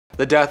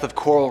The death of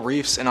coral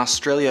reefs in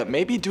Australia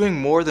may be doing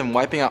more than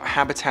wiping out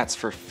habitats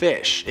for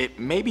fish. It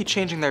may be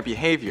changing their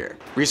behavior.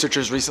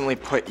 Researchers recently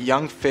put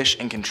young fish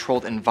in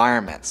controlled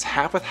environments,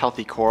 half with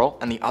healthy coral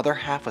and the other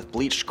half with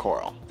bleached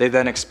coral. They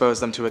then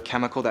exposed them to a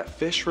chemical that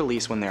fish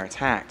release when they're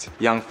attacked.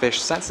 Young fish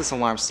sense this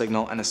alarm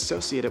signal and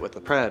associate it with the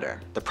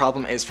predator. The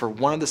problem is, for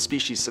one of the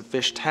species of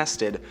fish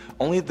tested,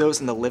 only those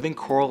in the living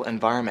coral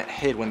environment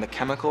hid when the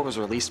chemical was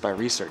released by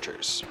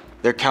researchers.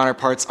 Their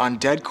counterparts on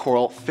dead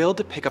coral failed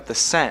to pick up the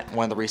scent,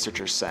 one of the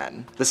researchers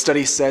said. The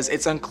study says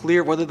it's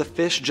unclear whether the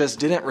fish just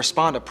didn't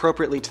respond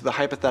appropriately to the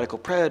hypothetical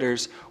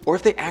predators, or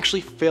if they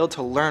actually failed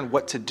to learn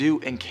what to do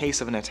in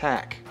case of an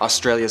attack.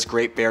 Australia's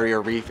Great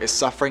Barrier Reef is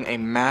suffering a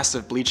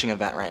massive bleaching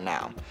event right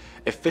now.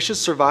 If fish's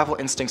survival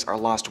instincts are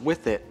lost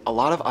with it, a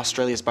lot of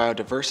Australia's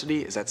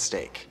biodiversity is at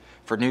stake.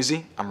 For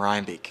Newsy, I'm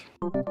Ryan Beek.